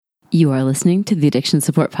You are listening to the Addiction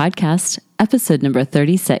Support Podcast, episode number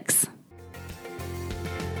 36.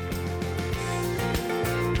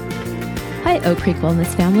 Hi, Oak Creek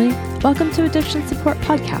Wellness family. Welcome to Addiction Support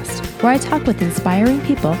Podcast, where I talk with inspiring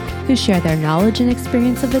people who share their knowledge and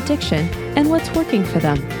experience of addiction and what's working for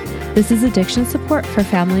them. This is addiction support for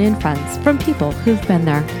family and friends from people who've been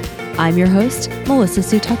there. I'm your host, Melissa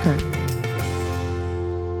Sue Tucker.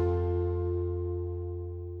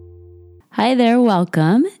 Hi there,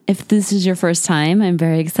 welcome. If this is your first time, I'm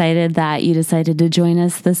very excited that you decided to join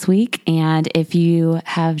us this week. And if you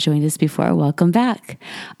have joined us before, welcome back.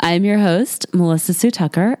 I'm your host, Melissa Sue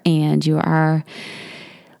Tucker, and you are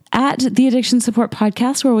at the Addiction Support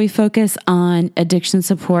Podcast, where we focus on addiction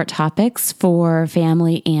support topics for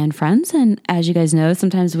family and friends. And as you guys know,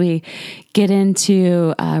 sometimes we get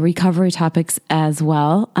into recovery topics as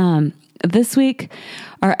well. This week,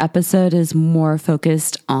 our episode is more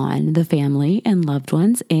focused on the family and loved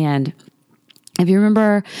ones. And if you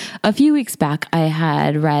remember, a few weeks back, I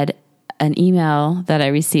had read an email that I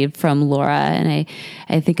received from Laura, and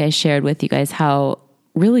I think I shared with you guys how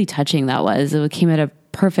really touching that was. It came at a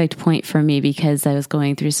perfect point for me because I was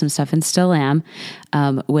going through some stuff and still am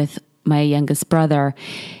with my youngest brother.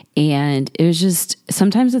 And it was just,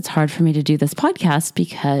 sometimes it's hard for me to do this podcast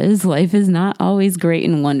because life is not always great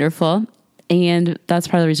and wonderful. And that's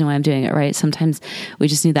part of the reason why I'm doing it, right? Sometimes we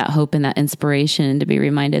just need that hope and that inspiration to be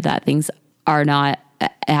reminded that things are not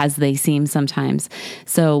as they seem sometimes.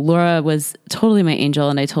 So Laura was totally my angel,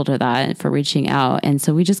 and I told her that for reaching out. And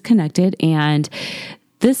so we just connected, and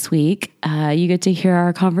this week, you get to hear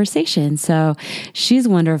our conversation. So she's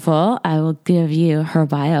wonderful. I will give you her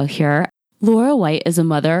bio here. Laura White is a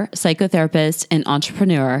mother, psychotherapist, and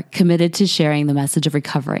entrepreneur committed to sharing the message of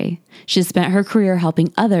recovery. She has spent her career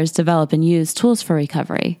helping others develop and use tools for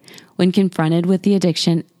recovery. When confronted with the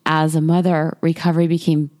addiction as a mother, recovery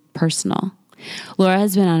became personal. Laura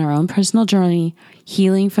has been on her own personal journey,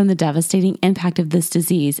 healing from the devastating impact of this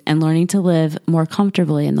disease and learning to live more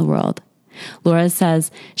comfortably in the world. Laura says,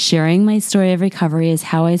 sharing my story of recovery is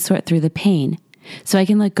how I sort through the pain, so I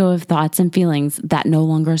can let go of thoughts and feelings that no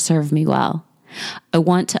longer serve me well. I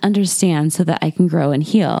want to understand so that I can grow and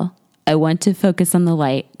heal. I want to focus on the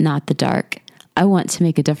light, not the dark. I want to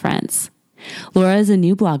make a difference. Laura is a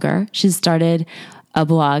new blogger. She started a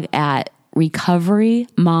blog at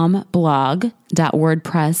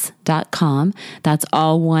recoverymomblog.wordpress.com. That's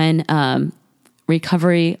all one.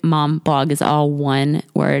 Recovery Mom Blog is all one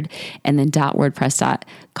word, and then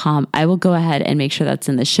 .wordpress.com. I will go ahead and make sure that's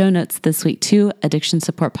in the show notes this week too,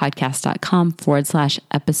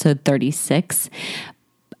 addictionsupportpodcast.com/episode 36.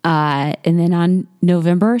 And then on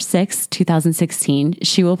November 6th, 2016,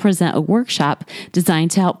 she will present a workshop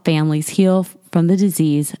designed to help families heal from the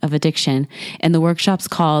disease of addiction. And the workshop's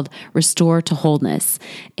called Restore to Wholeness.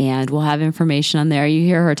 And we'll have information on there. You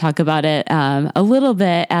hear her talk about it a little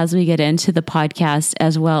bit as we get into the podcast,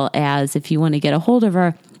 as well as if you want to get a hold of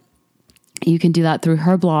her, you can do that through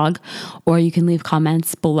her blog, or you can leave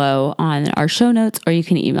comments below on our show notes, or you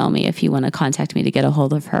can email me if you want to contact me to get a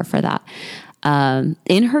hold of her for that.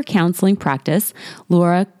 In her counseling practice,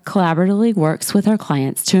 Laura collaboratively works with her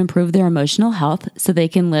clients to improve their emotional health so they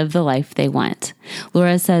can live the life they want.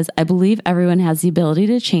 Laura says, I believe everyone has the ability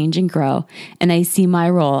to change and grow, and I see my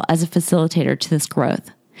role as a facilitator to this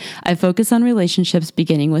growth. I focus on relationships,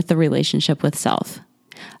 beginning with the relationship with self.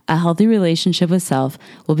 A healthy relationship with self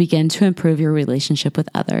will begin to improve your relationship with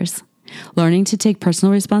others. Learning to take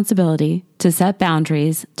personal responsibility, to set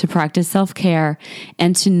boundaries, to practice self-care,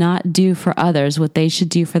 and to not do for others what they should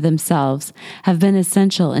do for themselves have been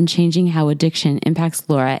essential in changing how addiction impacts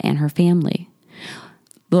Laura and her family.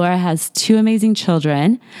 Laura has two amazing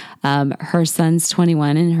children. Her son's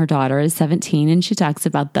 21 and her daughter is 17, and she talks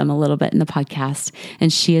about them a little bit in the podcast.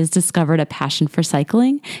 And she has discovered a passion for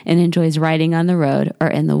cycling and enjoys riding on the road or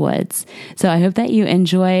in the woods. So I hope that you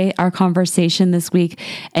enjoy our conversation this week.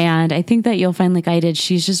 And I think that you'll find, like I did,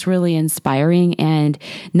 she's just really inspiring. And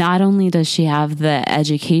not only does she have the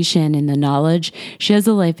education and the knowledge, she has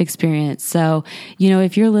a life experience. So,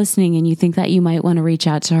 if you're listening and you think that you might want to reach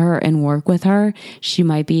out to her and work with her, she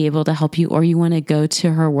might be able to help you, or you want to go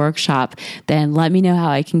to her workshop, then let me know how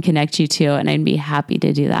I can connect you to, and I'd be happy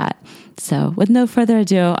to do that. So with no further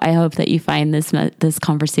ado, I hope that you find this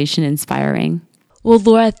conversation inspiring. Well,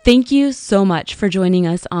 Laura, thank you so much for joining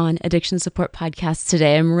us on Addiction Support Podcast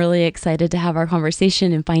today. I'm really excited to have our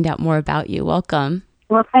conversation and find out more about you. Welcome.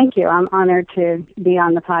 Well, thank you. I'm honored to be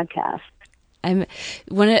on the podcast. I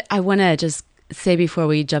want to just say before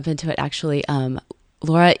we jump into it, actually,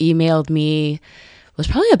 Laura emailed me was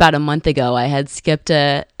probably about a month ago. I had skipped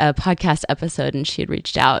a podcast episode, and she had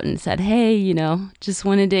reached out and said, hey, just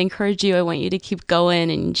wanted to encourage you. I want you to keep going.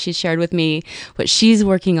 And she shared with me what she's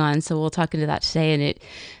working on. So we'll talk into that today. And it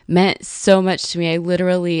meant so much to me. I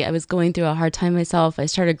was going through a hard time myself. I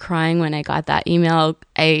started crying when I got that email.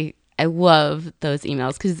 I love those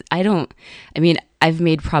emails because I've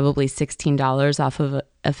made probably $16 off of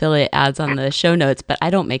affiliate ads on the show notes, but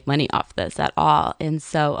I don't make money off this at all. And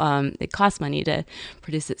so it costs money to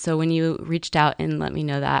produce it. So when you reached out and let me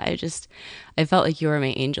know that, I felt like you were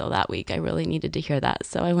my angel that week. I really needed to hear that.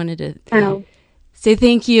 So I wanted to say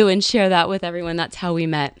thank you and share that with everyone. That's how we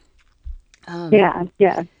met. Yeah,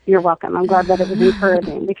 you're welcome. I'm glad that it was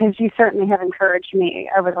encouraging because you certainly have encouraged me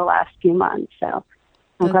over the last few months. So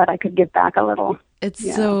I'm glad I could give back a little.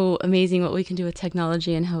 It's so amazing what we can do with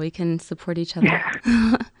technology and how we can support each other.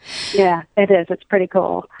 Yeah, it is. It's pretty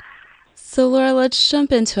cool. So, Laura, let's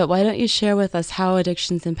jump into it. Why don't you share with us how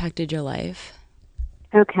addictions impacted your life?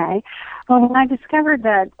 Okay. Well, when I discovered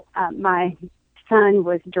that my son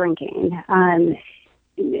was drinking, an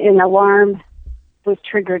alarm was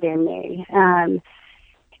triggered in me.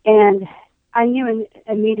 And I knew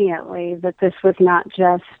immediately that this was not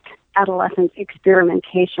just adolescent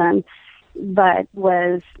experimentation, but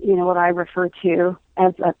was, what I refer to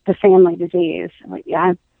as the family disease.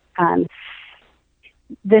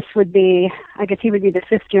 This would be, I guess he would be the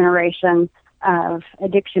fifth generation of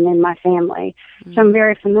addiction in my family. Mm-hmm. So I'm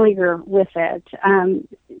very familiar with it. And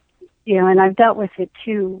I've dealt with it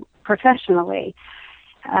too professionally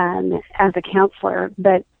as a counselor.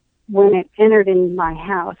 But when it entered in my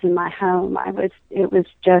house, in my home, it was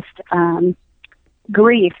just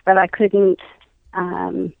grief that I couldn't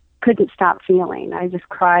stop feeling. I just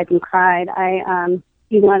cried and cried. And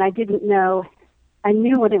I didn't know. I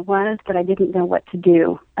knew what it was, but I didn't know what to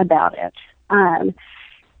do about it. I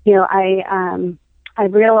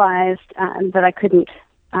realized that I couldn't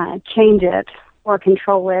change it or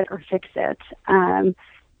control it or fix it. And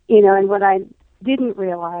what I didn't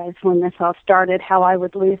realize when this all started, how I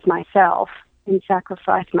would lose myself and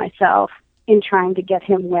sacrifice myself in trying to get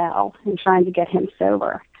him well and trying to get him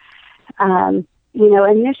sober.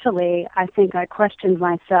 Initially, I think I questioned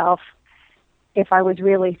myself if I was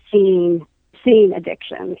really seeing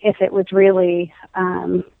addiction, if it was really,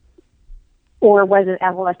 or was it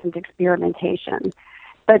adolescent experimentation?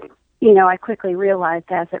 But, I quickly realized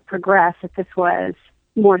as it progressed that this was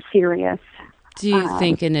more serious. Do you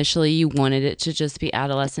think initially you wanted it to just be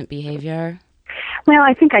adolescent behavior? Well,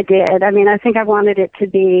 I think I did. I think I wanted it to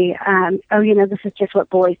be, this is just what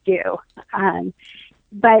boys do.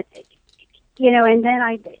 But, and then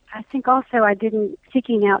I think also I didn't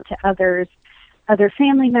seeking out to others, other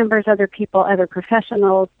family members, other people, other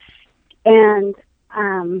professionals. And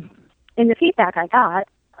the feedback I got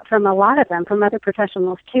from a lot of them, from other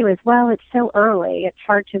professionals too, is, well, it's so early. It's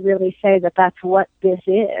hard to really say that that's what this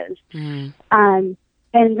is. Mm. And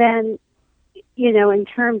then, in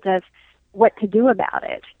terms of what to do about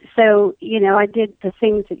it. So, I did the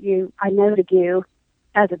things that I know to do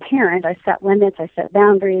as a parent. I set limits, I set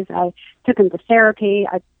boundaries, I took him to therapy,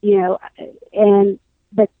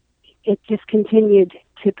 but it just continued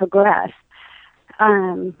to progress.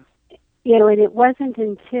 And it wasn't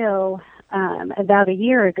until about a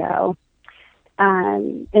year ago,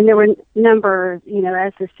 and there were a number,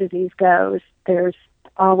 as this disease goes, there's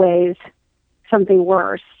always something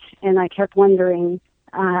worse. And I kept wondering,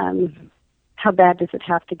 how bad does it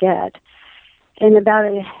have to get? And about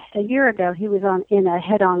a year ago, he was in a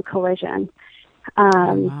head-on collision,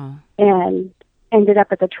 and ended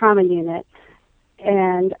up at the trauma unit.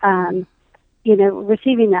 And,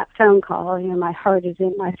 receiving that phone call, my heart is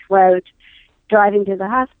in my throat, driving to the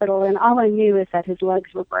hospital, and all I knew is that his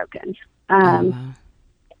legs were broken. And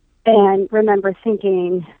remember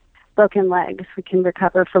thinking, broken legs, we can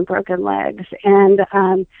recover from broken legs. And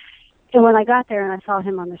when I got there and I saw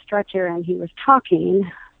him on the stretcher and he was talking,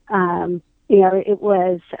 it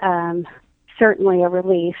was certainly a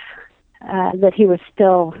relief that he was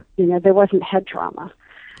still, there wasn't head trauma.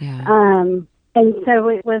 Yeah. And so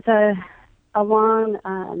it was a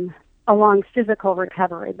long physical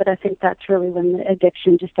recovery, but I think that's really when the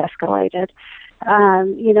addiction just escalated.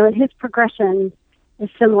 And his progression is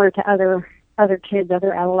similar to other kids,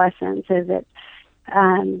 other adolescents, as it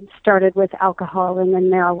started with alcohol and then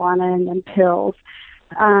marijuana and then pills.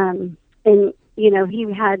 And he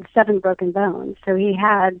had 7 broken bones, so he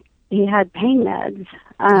had pain meds.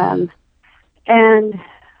 And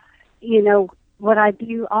what I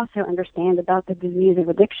do also understand about the disease of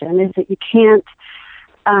addiction is that you can't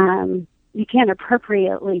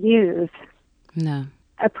appropriately use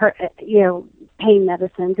pain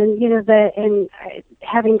medicines, and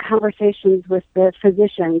having conversations with the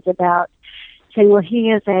physicians about saying, well, he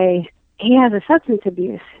has a substance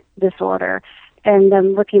abuse disorder, and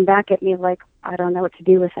them looking back at me like, I don't know what to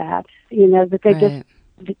do with that. But they Right. just,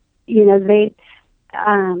 they.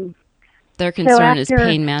 Their concern so is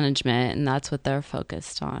pain management, and that's what they're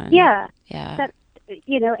focused on. Yeah. Yeah. That,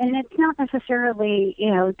 and it's not necessarily,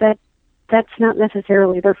 that's not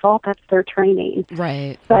necessarily their fault. That's their training.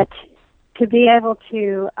 Right. But to be able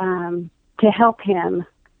to help him,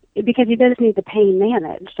 because he does need the pain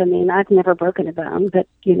managed. I mean, I've never broken a bone, but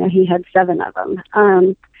he had 7 of them.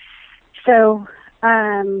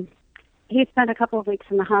 He spent a couple of weeks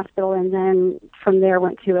in the hospital, and then from there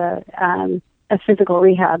went to a physical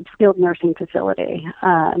rehab skilled nursing facility,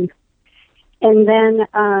 and then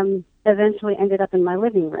eventually ended up in my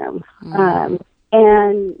living room. And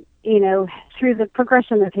through the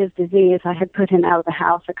progression of his disease, I had put him out of the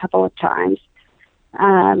house a couple of times.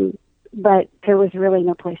 But there was really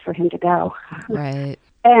no place for him to go. Right.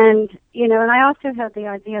 And, and I also had the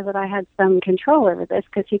idea that I had some control over this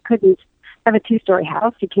because he couldn't have a 2-story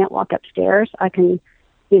house. He can't walk upstairs. I can,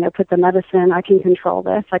 put the medicine, I can control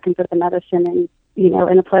this. I can put the medicine in,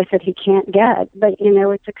 in a place that he can't get. But,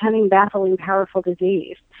 it's a cunning, baffling, powerful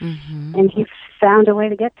disease. Mm-hmm. And he found a way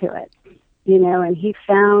to get to it, and he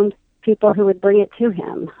found people who would bring it to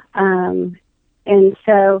him. And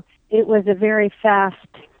so it was a very fast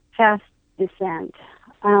descent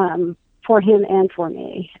for him and for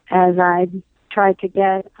me as I tried to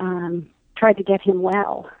get him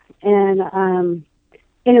well. And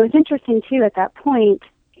it was interesting too at that point,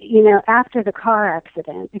 after the car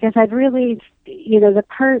accident, because I'd really,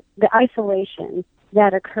 the isolation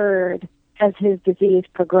that occurred as his disease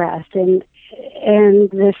progressed, and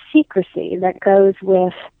the secrecy that goes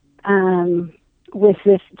with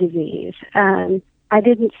this disease. I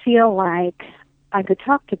didn't feel like I could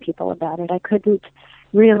talk to people about it. I couldn't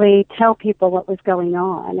really tell people what was going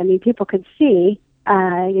on. I mean, people could see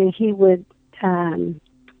he would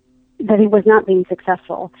that he was not being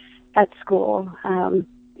successful at school,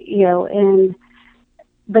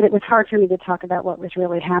 but it was hard for me to talk about what was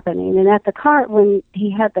really happening. And when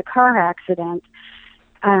he had the car accident,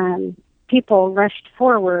 people rushed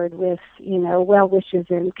forward with, well wishes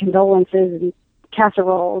and condolences and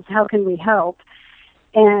casseroles. How can we help?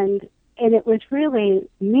 And it was really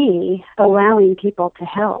me allowing people to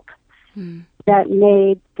help that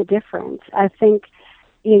made the difference. I think,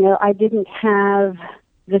 I didn't have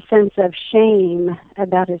the sense of shame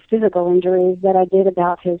about his physical injuries that I did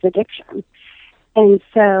about his addiction. And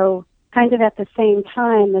so kind of at the same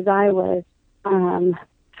time as I was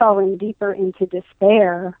falling deeper into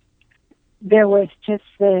despair, there was just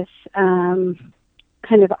this kind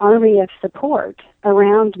of army of support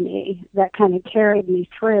around me that kind of carried me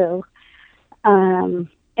through. And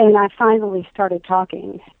I finally started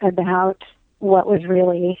talking about what was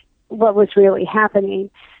really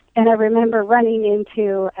happening. And I remember running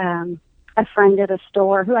into a friend at a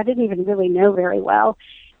store who I didn't even really know very well,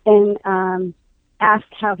 and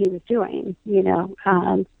asked how he was doing,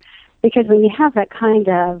 because when you have that kind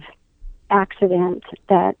of accident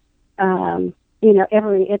that,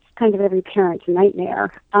 it's kind of every parent's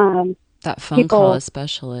nightmare. That phone call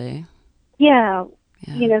especially. Yeah.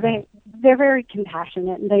 They're very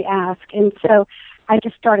compassionate, and they ask. And so I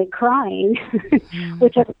just started crying,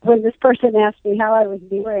 when this person asked me how I was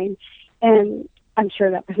doing, and I'm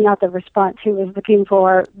sure that was not the response he was looking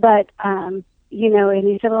for. But, and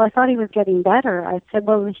he said, well, I thought he was getting better. I said,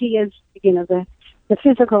 well, he is, the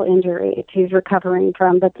physical injury he's recovering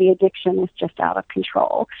from, but the addiction is just out of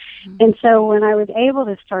control. And so when I was able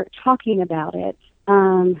to start talking about it,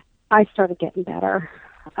 I started getting better.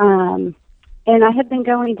 And I had been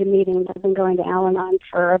going to meetings. I've been going to Al-Anon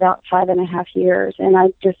for about 5.5 years, and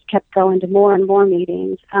I just kept going to more and more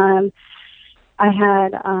meetings. I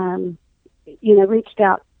had, reached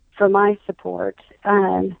out for my support.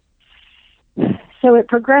 So it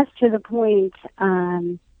progressed to the point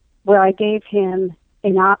where I gave him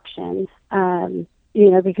an option,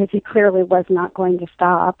 because he clearly was not going to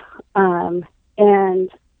stop, and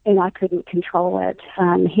I couldn't control it.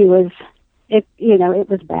 It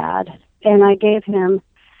was bad. And I gave him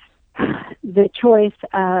the choice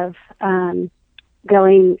of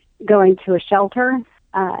going to a shelter,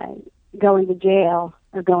 going to jail,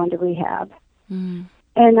 or going to rehab. And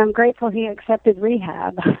I'm grateful he accepted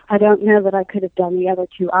rehab. I don't know that I could have done the other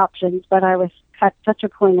 2 options, but I was at such a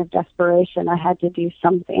point of desperation. I had to do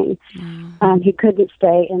something. He couldn't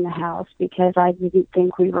stay in the house because I didn't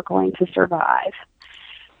think we were going to survive.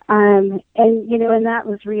 And that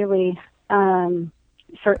was really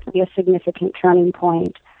certainly a significant turning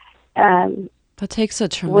point. That takes a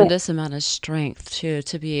tremendous amount of strength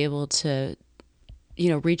to be able to,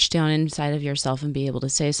 reach down inside of yourself and be able to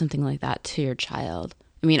say something like that to your child.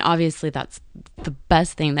 I mean, obviously that's the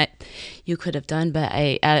best thing that you could have done, but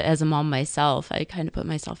as a mom myself, I kind of put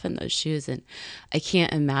myself in those shoes, and I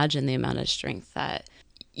can't imagine the amount of strength that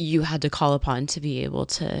you had to call upon to be able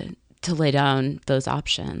to lay down those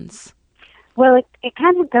options. Well, it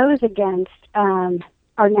kind of goes against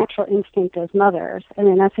our natural instinct as mothers. I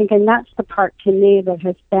mean, I think, and that's the part to me that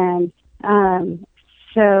has been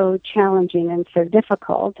so challenging and so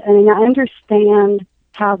difficult. I mean, I understand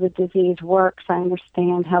how the disease works. I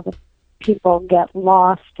understand how the people get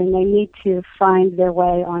lost and they need to find their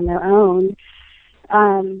way on their own.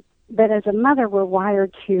 But as a mother, we're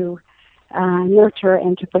wired to nurture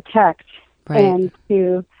and to protect, right, and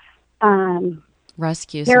to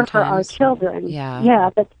rescue care sometimes for our children. Yeah.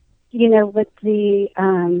 But with the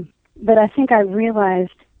but I think I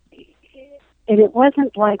realized, and it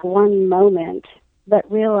wasn't like one moment,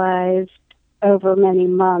 but realized over many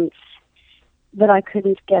months that I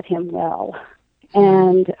couldn't get him well,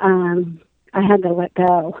 and I had to let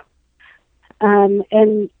go. And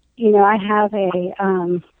I have a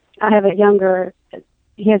younger.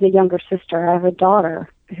 He has a younger sister. I have a daughter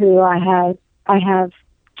who I have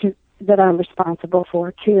that I'm responsible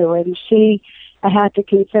for too, and I had to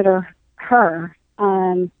consider her.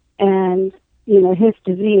 And his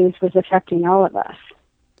disease was affecting all of us.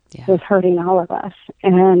 Yeah. Was hurting all of us,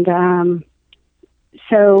 and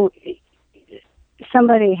so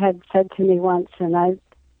somebody had said to me once, and I,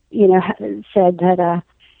 said that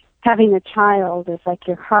having a child is like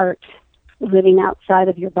your heart living outside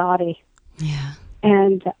of your body. Yeah.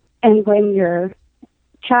 And when your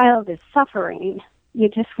child is suffering, you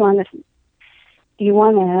just want to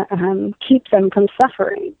keep them from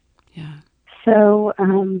suffering. Yeah. So,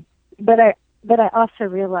 but I also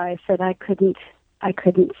realized that I couldn't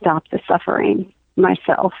stop the suffering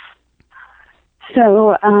myself.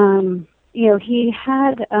 So, he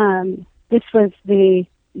had this was the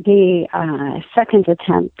second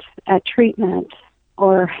attempt at treatment,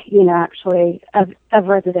 or actually of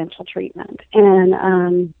residential treatment,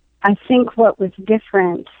 and I think what was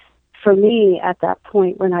different for me at that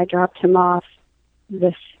point when I dropped him off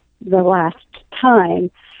the last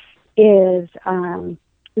time is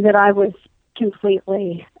that I was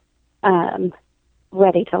completely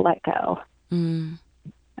ready to let go. Mm.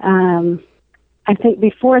 I think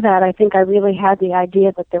before that, I really had the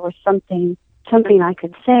idea that there was something I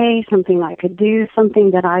could say, something I could do,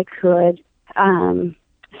 something that I could, some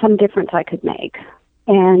difference I could make.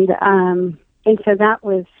 And so that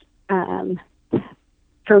was,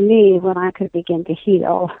 for me, when I could begin to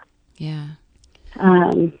heal. Yeah.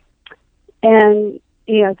 And,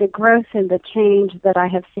 the growth and the change that I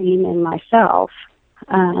have seen in myself,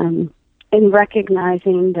 in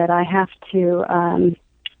recognizing that I have to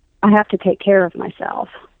take care of myself.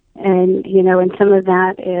 And, and some of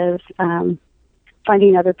that is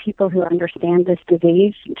finding other people who understand this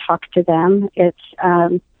disease and talk to them. It's,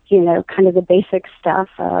 kind of the basic stuff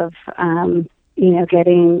of,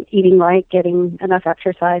 eating right, getting enough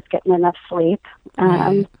exercise, getting enough sleep,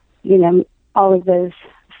 Right. All of those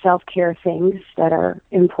self-care things that are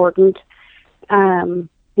important.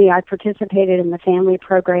 I participated in the family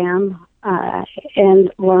program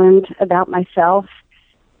and learned about myself.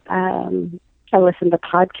 I listen to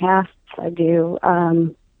podcasts. I do,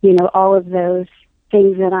 all of those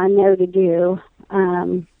things that I know to do.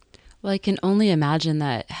 Well, I can only imagine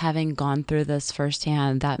that having gone through this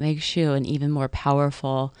firsthand, that makes you an even more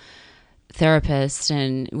powerful therapist.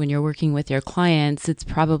 And when you're working with your clients, it's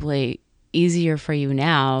probably easier for you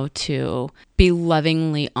now to be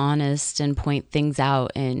lovingly honest and point things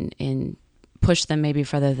out and push them maybe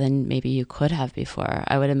further than maybe you could have before.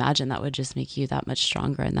 I would imagine that would just make you that much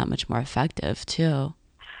stronger and that much more effective too.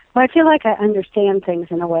 Well, I feel like I understand things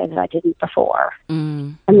in a way that I didn't before.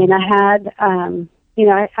 Mm. I mean, I had,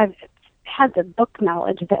 I've had the book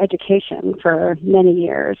knowledge, the education for many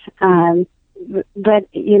years. But,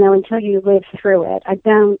 until you live through it,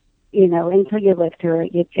 until you live through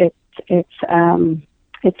it, it's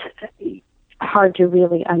hard to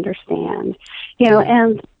really understand,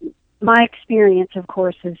 and my experience, of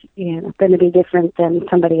course, is, going to be different than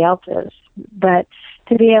somebody else's, but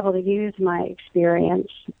to be able to use my experience,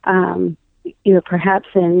 perhaps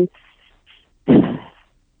in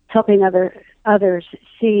helping others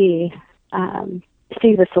see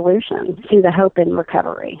the solution, see the hope in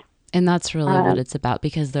recovery. And that's really what it's about,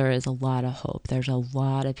 because there is a lot of hope. There's a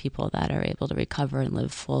lot of people that are able to recover and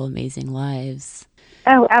live full, amazing lives.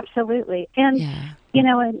 Oh, absolutely. And, yeah.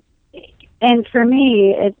 and And for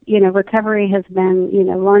me, recovery has been,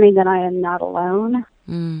 learning that I am not alone.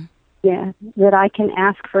 Mm. Yeah, that I can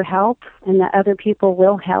ask for help and that other people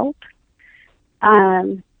will help.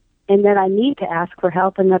 And that I need to ask for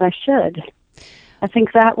help and that I should. I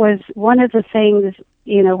think that was one of the things,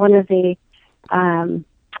 one of the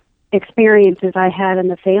experiences I had in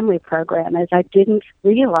the family program is I didn't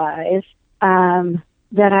realize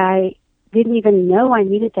that I didn't even know I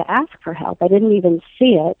needed to ask for help. I didn't even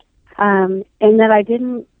see it. And that I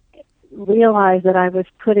didn't realize that I was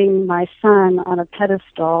putting my son on a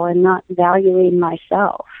pedestal and not valuing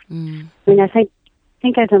myself. Mm. I mean, I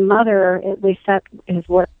think as a mother, at least that is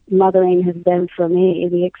what mothering has been for me,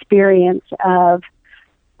 the experience of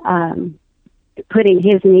putting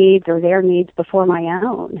his needs or their needs before my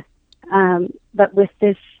own. But with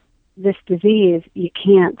this disease, you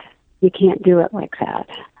can't do it like that.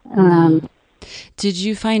 Did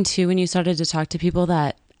you find too, when you started to talk to people,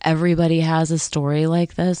 that everybody has a story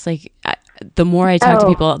like this? Like, the more I talk to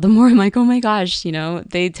people, the more I'm like, oh my gosh,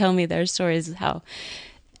 they tell me their stories, how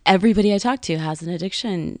everybody I talk to has an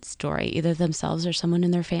addiction story, either themselves or someone in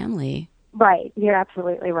their family. Right. You're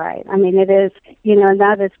absolutely right. I mean, it is, and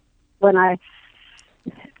that is when I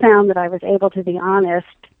found that I was able to be honest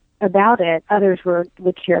about it, others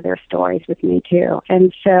would share their stories with me too.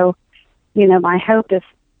 And so, my hope is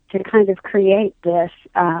to kind of create this,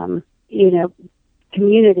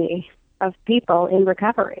 community of people in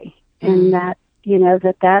recovery. And that,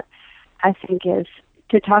 that I think is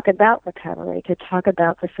to talk about recovery, to talk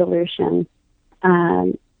about the solution,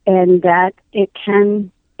 and that it can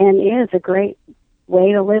and is a great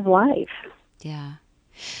way to live life. Yeah.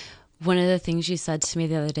 One of the things you said to me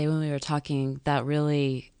the other day when we were talking that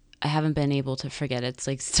really I haven't been able to forget, it's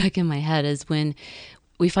like stuck in my head, is when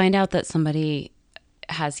we find out that somebody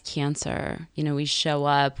has cancer, we show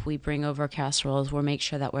up, we bring over casseroles, we'll make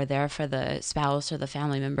sure that we're there for the spouse or the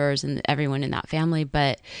family members and everyone in that family.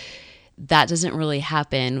 But that doesn't really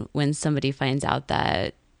happen when somebody finds out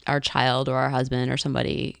that our child or our husband or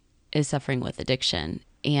somebody is suffering with addiction.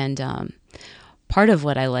 And part of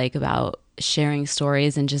what I like about sharing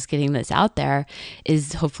stories and just getting this out there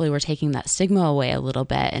is hopefully we're taking that stigma away a little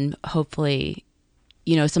bit, and hopefully,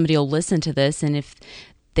 somebody will listen to this, and if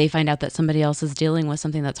they find out that somebody else is dealing with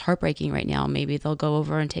something that's heartbreaking right now, maybe they'll go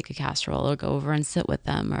over and take a casserole or go over and sit with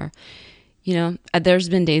them. Or, there's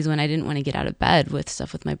been days when I didn't want to get out of bed with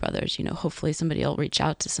stuff with my brothers. Hopefully somebody will reach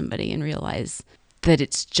out to somebody and realize that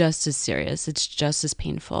it's just as serious, it's just as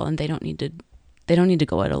painful, and they don't need to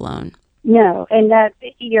go it alone. No, and that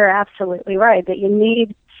you're absolutely right, that you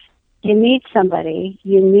need somebody,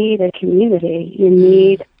 you need a community, you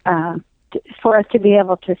need for us to be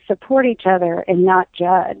able to support each other and not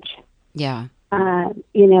judge. Yeah. And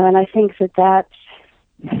I think that's,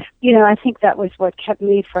 I think that was what kept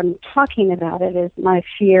me from talking about it, is my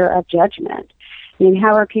fear of judgment. I mean,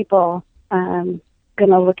 how are people going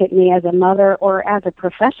to look at me as a mother or as a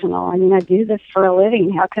professional? I mean, I do this for a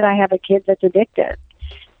living. How could I have a kid that's addicted?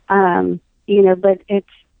 But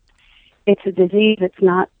it's a disease that's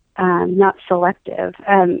not selective.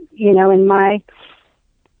 In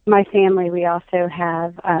my family, we also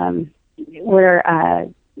have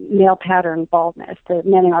male pattern baldness. The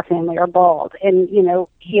men in our family are bald, and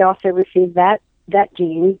he also received that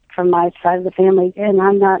gene from my side of the family, and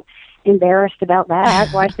I'm not embarrassed about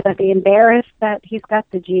that. Why should I be embarrassed that he's got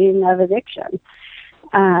the gene of addiction?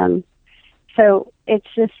 So it's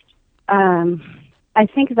just, I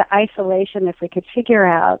think the isolation, if we could figure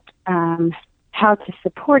out how to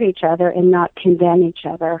support each other and not condemn each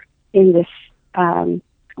other in this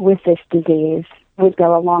with this disease, would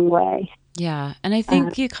go a long way. Yeah, and I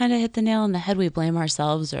think you kind of hit the nail on the head. We blame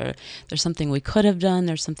ourselves, or there's something we could have done,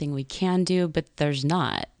 there's something we can do, but there's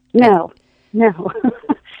not. No. The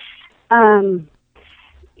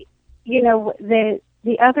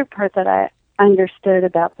other part that I understood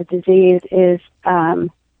about the disease is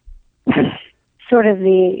sort of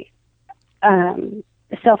the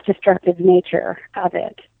self-destructive nature of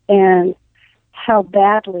it, and how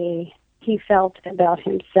badly he felt about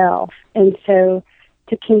himself. And so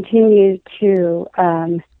to continue to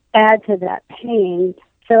add to that pain.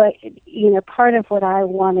 So, part of what I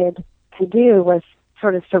wanted to do was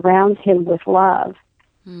sort of surround him with love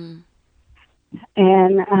and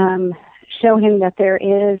show him that there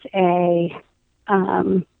is a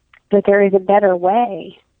better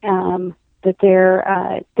way, that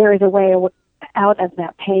there is a way out of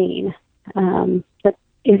that pain that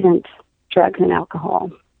isn't drugs and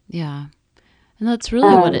alcohol. Yeah. And that's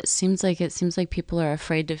really what it seems like. It seems like people are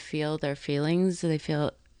afraid to feel their feelings. They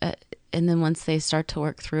feel, and then once they start to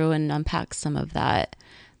work through and unpack some of that,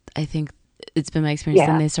 I think it's been my experience, Yeah.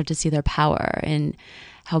 then they start to see their power and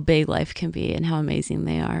how big life can be and how amazing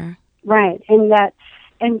they are. Right.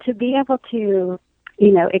 And to be able to,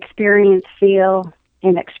 experience, feel,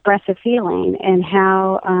 and express a feeling, and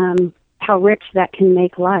how rich that can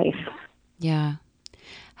make life. Yeah.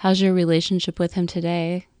 How's your relationship with him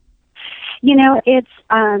today? It's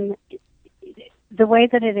the way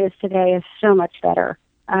that it is today is so much better.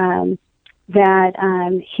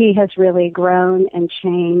 That he has really grown and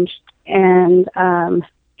changed, and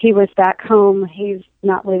he was back home. He's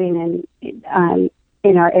not living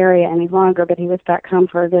in our area any longer, but he was back home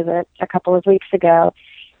for a visit a couple of weeks ago,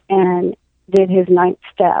 and did his 9th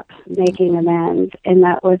step, making amends, and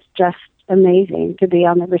that was just amazing to be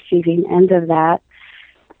on the receiving end of that.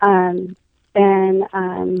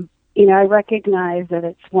 I recognize that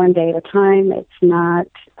it's one day at a time. It's not,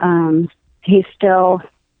 he's still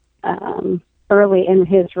early in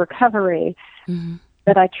his recovery, Mm-hmm.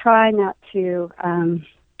 but I try not to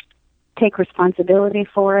take responsibility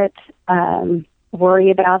for it,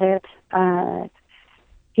 worry about it.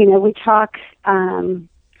 We talk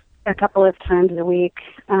a couple of times a week,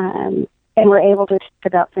 and we're able to talk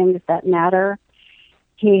about things that matter.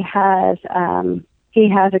 He has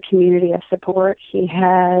a community of support. He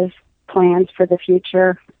has plans for the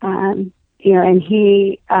future, and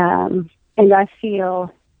I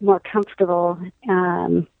feel more comfortable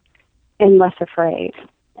and less afraid.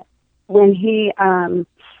 When he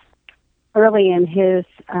early in his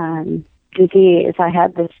disease, I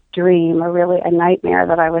had this dream, a nightmare,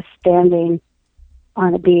 that I was standing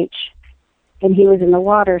on a beach, and he was in the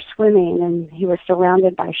water swimming, and he was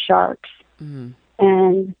surrounded by sharks. Mm-hmm.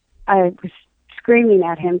 And I was screaming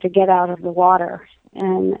at him to get out of the water.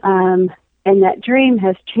 And that dream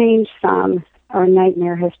has changed some, or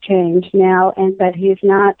nightmare has changed now, but he's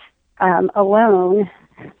not alone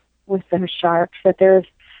with those sharks, that there's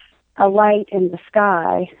a light in the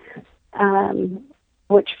sky,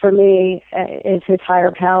 which for me is his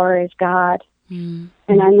higher power, is God. Mm-hmm.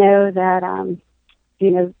 And I know that,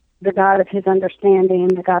 the God of his understanding,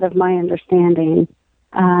 the God of my understanding,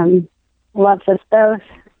 loves us both,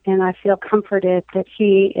 and I feel comforted that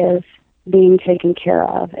he is being taken care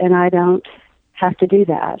of, and I don't have to do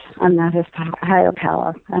that. I'm not his higher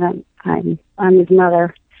power. I'm his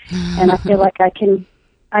mother, and I feel like I can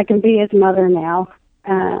be his mother now.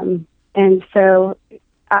 And so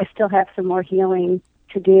I still have some more healing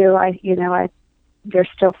to do. There's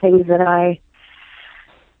still things that I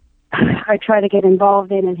try to get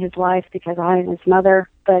involved in his life because I am his mother,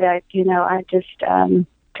 but I just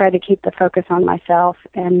try to keep the focus on myself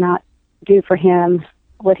and not do for him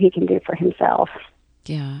what he can do for himself.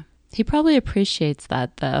 Yeah. He probably appreciates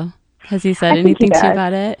that, though. Has he said anything to you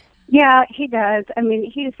about it? Yeah, he does. I mean,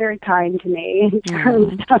 he's very kind to me in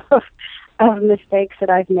terms of mistakes that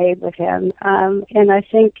I've made with him. And I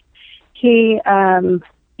think he,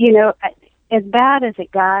 as bad as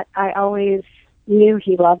it got, I always knew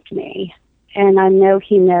he loved me. And I know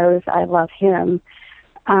he knows I love him.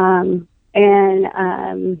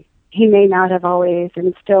 He may not have always,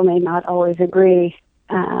 and still may not always agree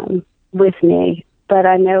with me, but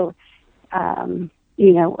I know, I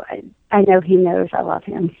know he knows I love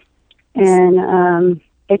him. And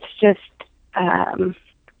it's just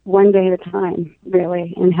one day at a time,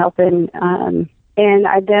 really, in helping. And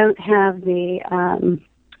I don't have the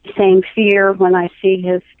same fear when I see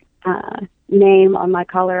his name on my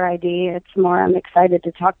caller ID. It's more I'm excited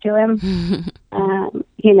to talk to him.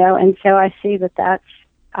 And so I see that's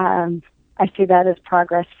I see that as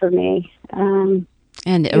progress for me. And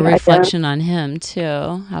a reflection on him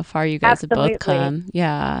too, how far you guys Absolutely. have both come.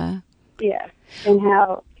 Yeah. Yeah. And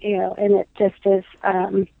how, and it just is,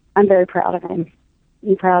 I'm very proud of him.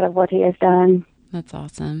 I'm proud of what he has done. That's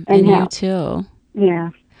awesome. And you too. Yeah.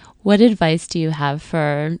 What advice do you have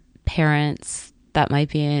for parents that might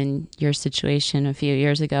be in your situation a few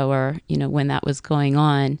years ago, or, when that was going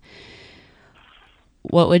on?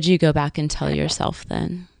 What would you go back and tell yourself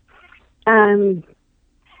then?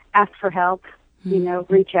 Ask for help,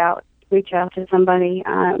 reach out to somebody.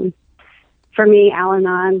 For me,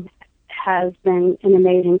 Al-Anon has been an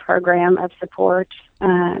amazing program of support.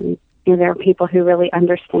 There are people who really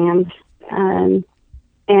understand, and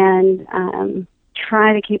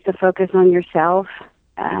try to keep the focus on yourself.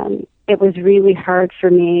 It was really hard for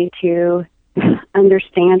me to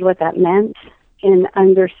understand what that meant and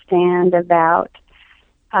understand about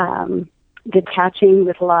detaching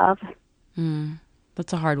with love.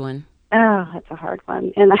 That's a hard one. Oh, that's a hard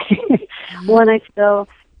one. And one I still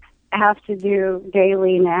have to do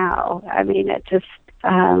daily now. I mean, it just,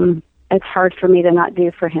 it's hard for me to not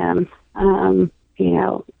do for him,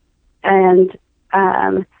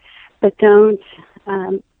 but don't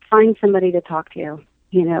find somebody to talk to,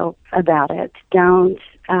 about it. Don't.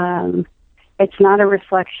 It's not a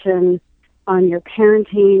reflection on your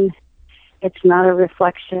parenting. It's not a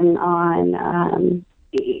reflection on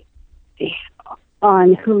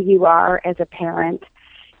who you are as a parent.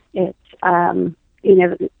 It's the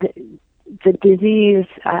disease.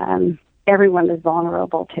 Everyone is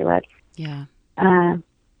vulnerable to it. Yeah. And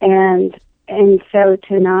so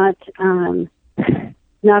to not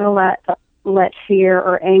let fear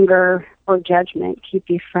or anger or judgment keep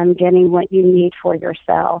you from getting what you need for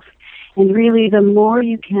yourself. And really, the more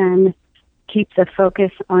you can keep the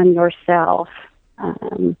focus on yourself,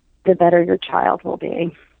 the better your child will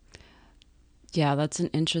be. Yeah, that's an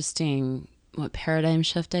interesting paradigm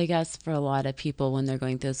shift, I guess, for a lot of people when they're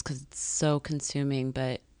going through this, because it's so consuming,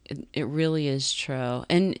 but it really is true.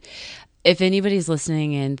 And if anybody's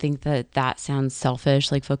listening and think that sounds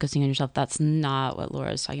selfish, like focusing on yourself, that's not what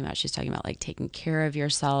Laura's talking about. She's talking about like taking care of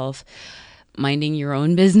yourself, minding your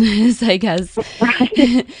own business, I guess,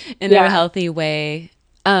 in a healthy way.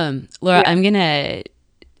 Laura, I'm going to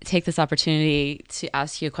take this opportunity to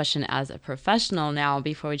ask you a question as a professional now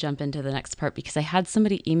before we jump into the next part, because I had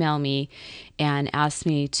somebody email me and ask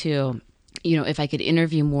me to, if I could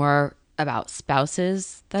interview more about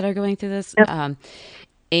spouses that are going through this. Yep.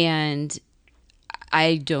 And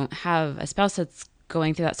I don't have a spouse that's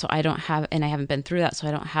going through that, so I haven't been through that, so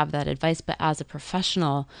I don't have that advice. But as a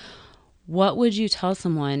professional, what would you tell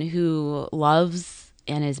someone who loves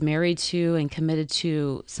and is married to and committed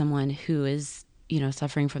to someone who is,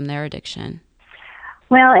 suffering from their addiction?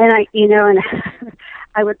 Well, and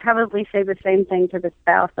I would probably say the same thing to the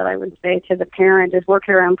spouse that I would say to the parent: is work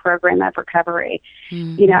your own program of recovery.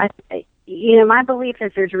 Mm-hmm. My belief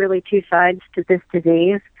is there's really two sides to this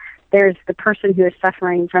disease. There's the person who is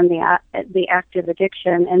suffering from the active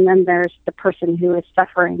addiction, and then there's the person who is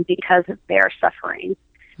suffering because of their suffering.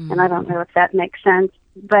 Mm-hmm. And I don't know if that makes sense,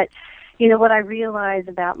 but what I realize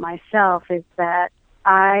about myself is that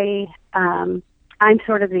I'm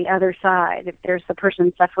sort of the other side. If there's the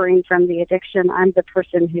person suffering from the addiction, I'm the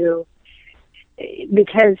person who,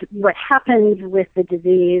 because what happens with the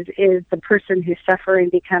disease is the person who's suffering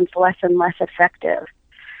becomes less and less effective.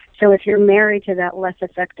 So if you're married to that less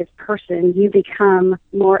effective person, you become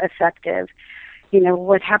more effective.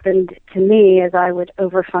 What happened to me is I would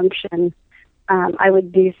overfunction. I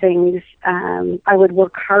would do things, I would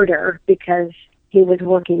work harder because he was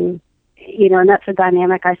working, and that's a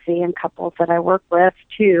dynamic I see in couples that I work with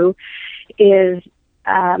too, is,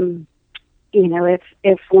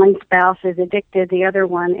 if one spouse is addicted, the other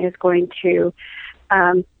one is going to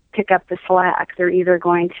pick up the slack. They're either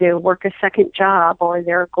going to work a second job, or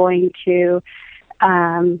they're going to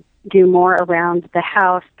do more around the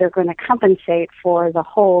house. They're going to compensate for the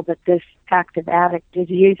hole that this active addict is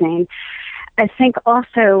using. I think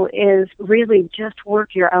also is really just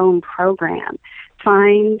work your own program.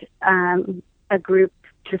 Find a group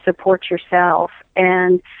to support yourself,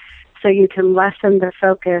 and so you can lessen the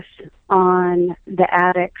focus on the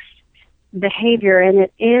addict's behavior. And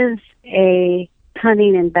it is a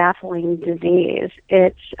cunning and baffling disease.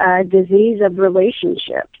 It's a disease of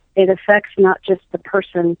relationships. It affects not just the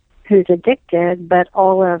person who's addicted, but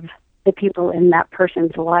all of the people in that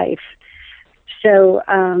person's life. So,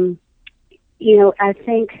 I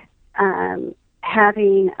think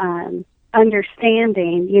having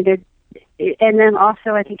understanding, and then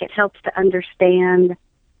also I think it helps to understand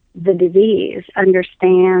the disease,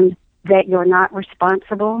 understand that you're not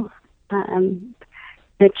responsible,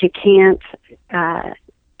 that you can't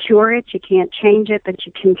cure it, you can't change it, but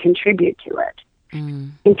you can contribute to it.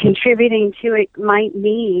 Mm. And contributing to it might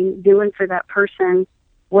mean doing for that person,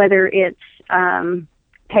 whether it's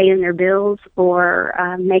paying their bills or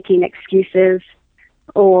making excuses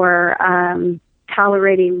or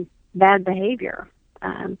tolerating bad behavior,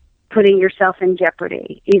 putting yourself in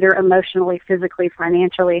jeopardy, either emotionally, physically,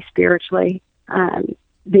 financially, spiritually,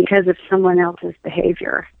 because of someone else's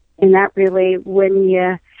behavior. And that really,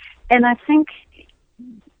 and I think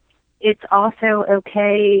it's also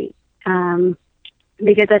okay,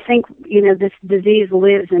 because I think, this disease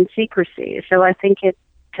lives in secrecy. So I think it's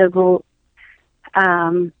to,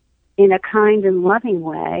 in a kind and loving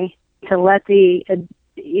way, to let the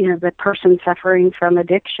person suffering from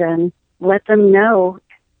addiction, let them know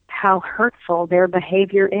how hurtful their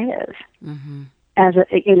behavior is. Mm-hmm.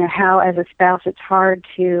 How as a spouse it's hard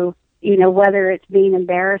to, whether it's being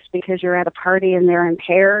embarrassed because you're at a party and they're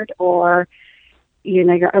impaired, or,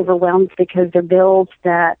 you're overwhelmed because there are bills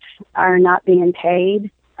that are not being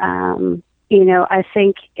paid. I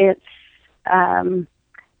think it's,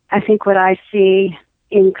 I think what I see,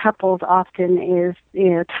 in couples often is,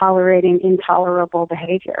 tolerating intolerable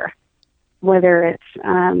behavior, whether it's,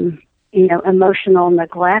 emotional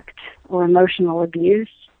neglect or emotional abuse.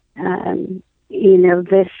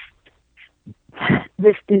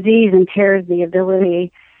 This disease impairs the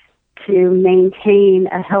ability to maintain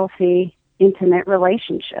a healthy, intimate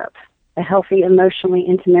relationship, a healthy, emotionally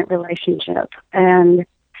intimate relationship. And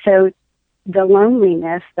so the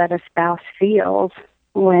loneliness that a spouse feels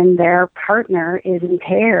when their partner is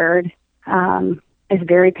impaired is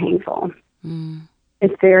very painful. Mm.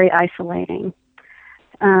 It's very isolating.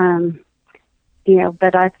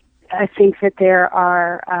 But I think that there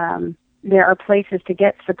are places to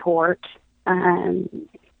get support. And,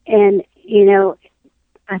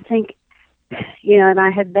 I think, and I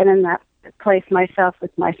had been in that place myself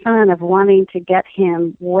with my son of wanting to get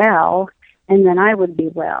him well, and then I would be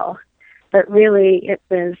well. But really, it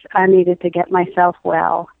was I needed to get myself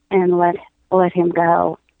well and let him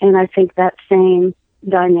go. And I think that same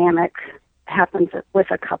dynamic happens with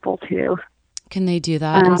a couple too. Can they do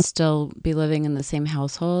that and still be living in the same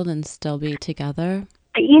household and still be together?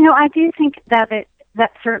 I do think that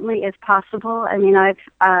that certainly is possible. I mean, I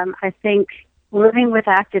think living with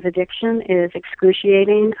active addiction is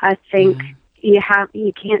excruciating. I think you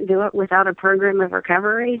can't do it without a program of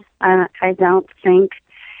recovery. I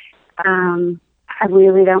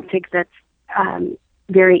really don't think that's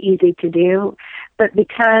very easy to do. But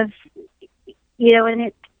because,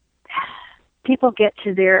 people get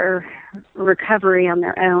to their recovery on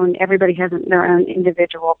their own. Everybody has their own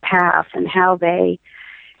individual path and how they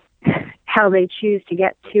choose to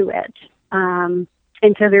get to it. And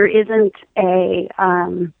so there isn't a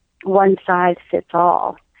one size fits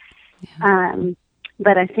all. Yeah.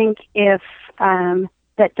 But I think if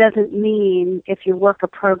that doesn't mean if you work a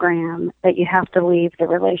program that you have to leave the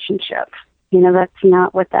relationship. That's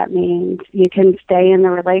not what that means. You can stay in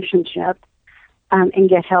the relationship and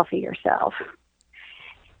get healthy yourself.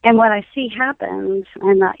 And what I see happens,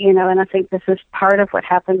 and I think this is part of what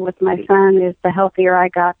happened with my son, is the healthier I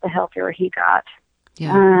got, the healthier he got.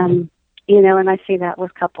 Yeah. And I see that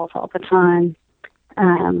with couples all the time.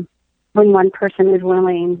 When one person in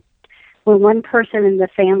the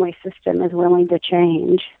family system is willing to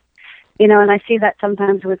change, and I see that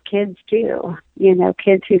sometimes with kids too,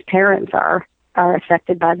 kids whose parents are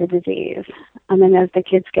affected by the disease. And then as the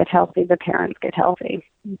kids get healthy, the parents get healthy.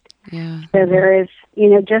 Yeah. So there is,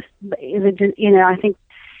 I think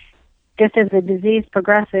just as the disease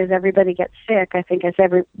progresses, everybody gets sick. I think as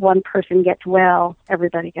one person gets well,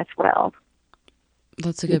 everybody gets well.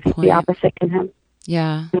 That's a good point. The opposite can happen.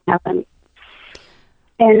 Yeah.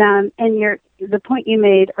 And the point you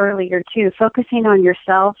made earlier too, focusing on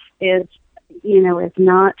yourself is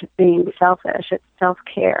not being selfish. It's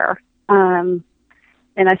self-care.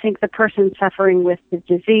 And I think the person suffering with the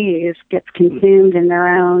disease gets consumed in their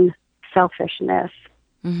own selfishness.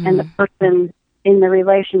 Mm-hmm. And the person in the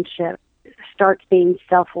relationship starts being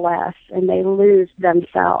selfless and they lose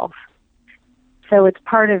themselves. So it's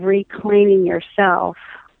part of reclaiming yourself.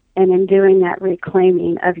 And in doing that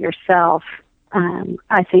reclaiming of yourself,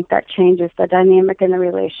 I think that changes the dynamic in the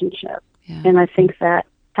relationship. Yeah. And I think that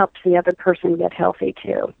helps the other person get healthy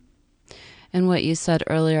too. And what you said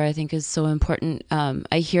earlier, I think, is so important.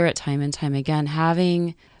 I hear it time and time again,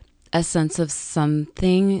 having a sense of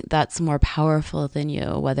something that's more powerful than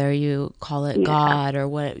you, whether you call it God or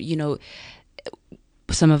what,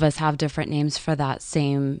 some of us have different names for that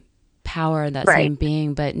same power, that same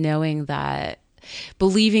being, but knowing that,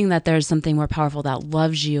 believing that there's something more powerful that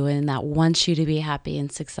loves you and that wants you to be happy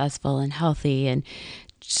and successful and healthy. And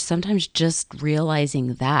sometimes just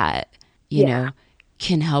realizing that, you know,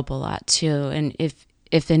 can help a lot too. And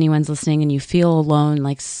if anyone's listening and you feel alone,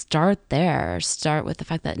 like start there. Start with the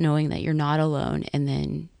fact that knowing that you're not alone, and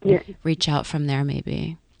then reach out from there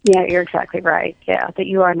maybe. Yeah, you're exactly right. Yeah, that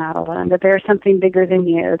you are not alone, that there's something bigger than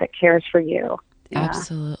you that cares for you. Yeah.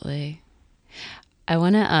 Absolutely. I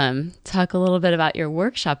want to talk a little bit about your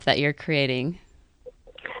workshop that you're creating.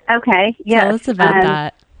 Okay. Yes. Tell us about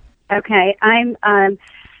that. Okay. I'm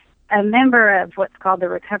a member of what's called the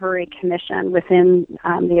Recovery Commission within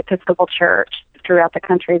the Episcopal Church throughout the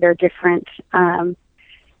country. There are different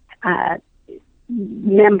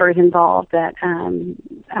members involved that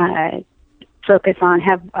focus on,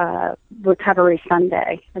 have Recovery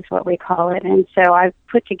Sunday, is what we call it. And so I've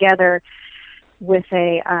put together with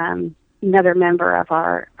another member of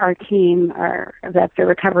our team, or that the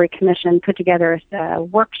Recovery Commission put together a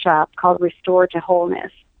workshop called Restore to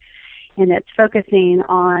Wholeness. And it's focusing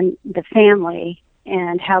on the family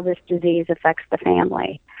and how this disease affects the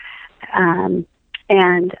family. And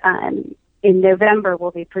in November,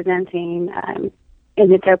 we'll be presenting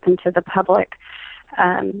and it's open to the public,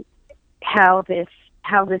 how this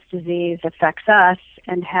disease affects us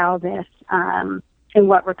and how this and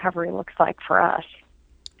what recovery looks like for us.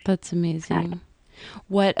 That's amazing.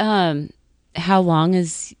 What how long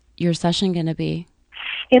is your session going to be?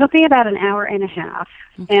 It'll be about an hour and a half.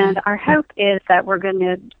 Okay. And our hope is that we're going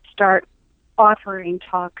to start offering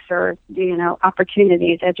talks or,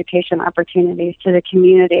 opportunities, education opportunities to the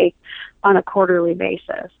community on a quarterly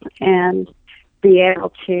basis, and be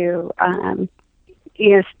able to,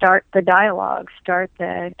 start the dialogue, start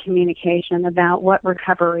the communication about what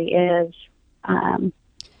recovery is. I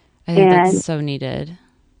think that's so needed.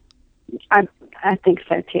 I think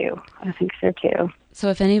so too. So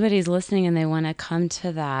if anybody's listening and they want to come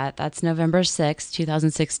to that, that's November 6th,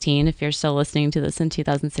 2016. If you're still listening to this in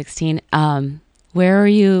 2016, where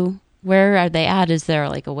are they at? Is there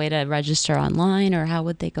like a way to register online, or how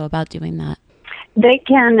would they go about doing that? They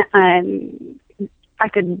can, I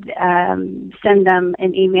could send them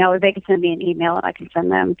an email, or they can send me an email, and I can send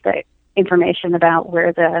them the information about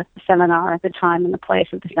where the seminar, the time and the place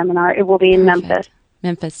of the seminar. It will be in Memphis,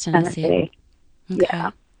 Tennessee. Okay.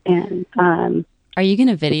 Yeah. And are you going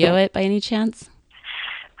to video it by any chance?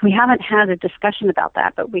 We haven't had a discussion about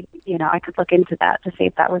that, but I could look into that to see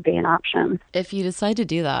if that would be an option. If you decide to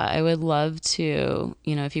do that, I would love to,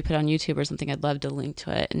 if you put it on YouTube or something, I'd love to link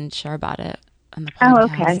to it and share about it on the podcast. Oh,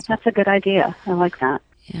 okay. That's a good idea. I like that.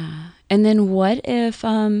 Yeah. And then what if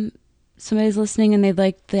somebody's listening and they'd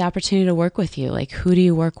like the opportunity to work with you? Like, who do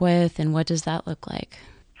you work with, and what does that look like?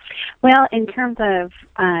 Well, in terms of,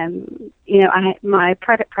 my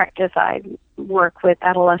private practice, I work with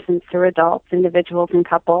adolescents through adults, individuals and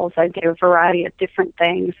couples. I do a variety of different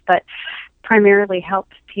things, but primarily help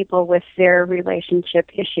people with their relationship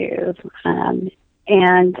issues. And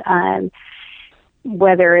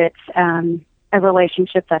whether it's a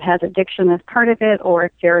relationship that has addiction as part of it, or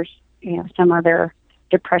if there's, some other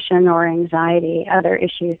depression or anxiety, other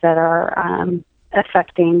issues that are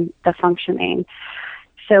affecting the functioning.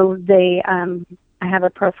 So I have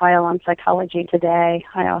a profile on Psychology Today.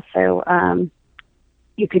 I also,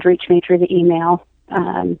 you could reach me through the email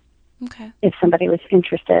if somebody was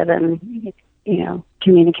interested in,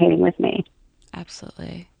 communicating with me.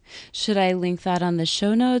 Absolutely. Should I link that on the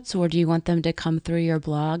show notes, or do you want them to come through your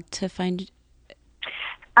blog to find?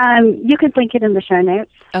 You could link it in the show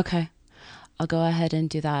notes. Okay. I'll go ahead and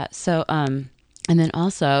do that. So, and then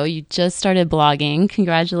also, you just started blogging.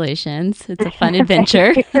 Congratulations. It's a fun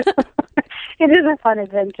adventure. It is a fun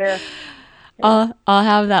adventure. I'll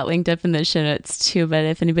have that linked up in the show notes too, but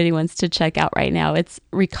if anybody wants to check out right now, it's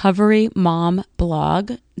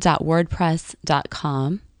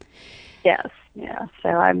recoverymomblog.wordpress.com. Yes. Yeah. So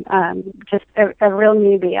I'm just a real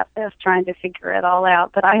newbie at this, trying to figure it all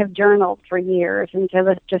out. But I have journaled for years, and so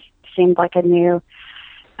this just seemed like a new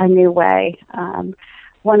way.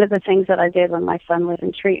 One of the things that I did when my son was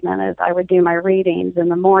in treatment is I would do my readings in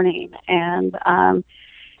the morning and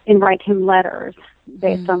write him letters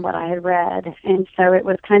based on what I had read. And so it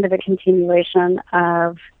was kind of a continuation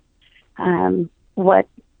of what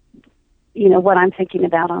I'm thinking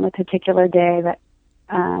about on a particular day, that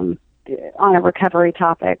on a recovery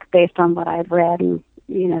topic based on what I've read and,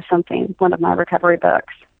 one of my recovery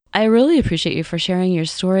books. I really appreciate you for sharing your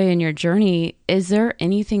story and your journey. Is there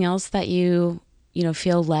anything else that you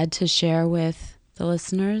feel led to share with the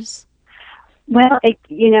listeners? Well, I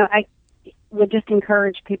would just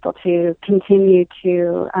encourage people to continue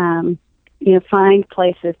to, find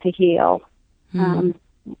places to heal.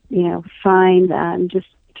 Just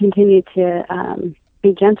continue to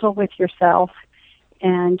be gentle with yourself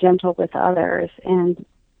and gentle with others, and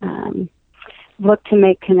look to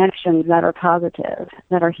make connections that are positive,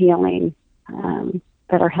 that are healing,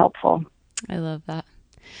 that are helpful. I love that.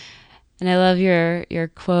 And I love your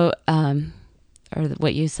quote, or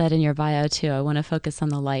what you said in your bio too. I want to focus on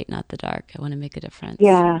the light, not the dark. I want to make a difference.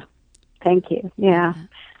 Yeah. Thank you. Yeah.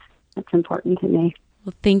 That's important to me.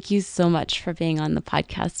 Well, thank you so much for being on the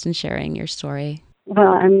podcast and sharing your story.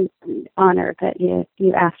 Well, I'm honored that you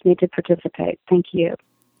asked me to participate. Thank you.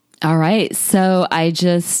 All right. So I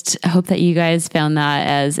just hope that you guys found that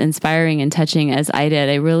as inspiring and touching as I did.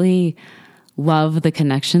 I really love the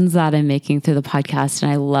connections that I'm making through the podcast,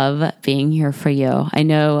 and I love being here for you. I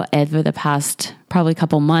know over the past probably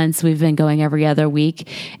couple months, we've been going every other week,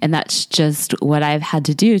 and that's just what I've had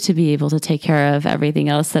to do to be able to take care of everything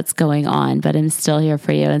else that's going on. But I'm still here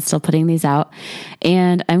for you and still putting these out.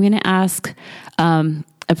 And I'm going to ask a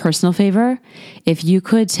personal favor. If you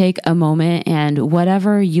could take a moment, and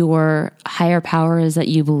whatever your higher power is that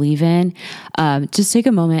you believe in, just take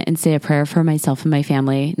a moment and say a prayer for myself and my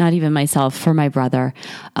family, not even myself, for my brother.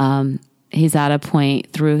 he's at a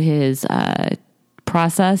point through his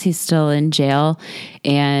process. He's still in jail,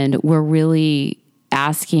 and we're really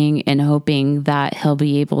asking and hoping that he'll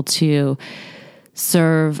be able to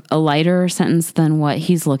serve a lighter sentence than what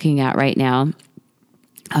he's looking at right now.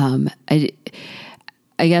 I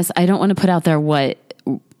guess I don't want to put out there what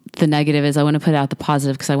the negative is. I want to put out the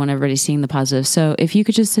positive because I want everybody seeing the positive. So if you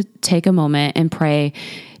could just take a moment and pray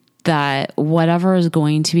that whatever is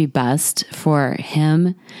going to be best for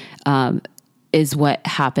him, is what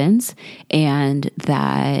happens, and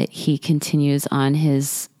that he continues on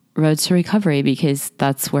his road to recovery, because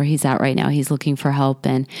that's where he's at right now. He's looking for help.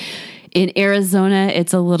 And in Arizona,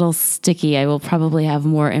 it's a little sticky. I will probably have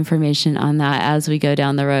more information on that as we go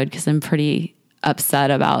down the road, because I'm pretty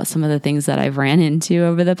upset about some of the things that I've ran into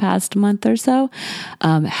over the past month or so.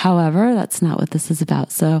 However, that's not what this is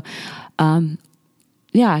about. So,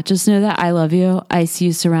 yeah, just know that I love you. I see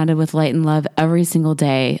you surrounded with light and love every single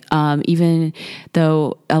day. Even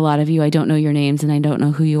though a lot of you, I don't know your names and I don't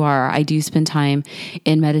know who you are, I do spend time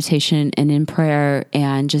in meditation and in prayer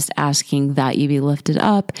and just asking that you be lifted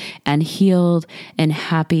up and healed and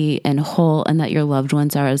happy and whole, and that your loved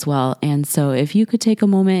ones are as well. And so if you could take a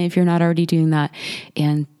moment, if you're not already doing that,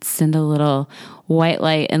 and send a little white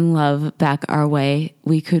light and love back our way,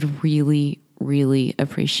 we could really, really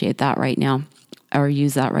appreciate that right now. Or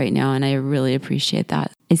use that right now, and I really appreciate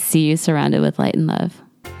that. I see you surrounded with light and love.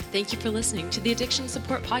 Thank you for listening to the Addiction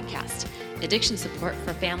Support Podcast. Addiction support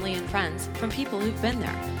for family and friends from people who've been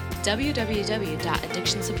there.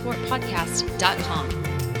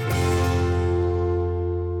 www.addictionsupportpodcast.com.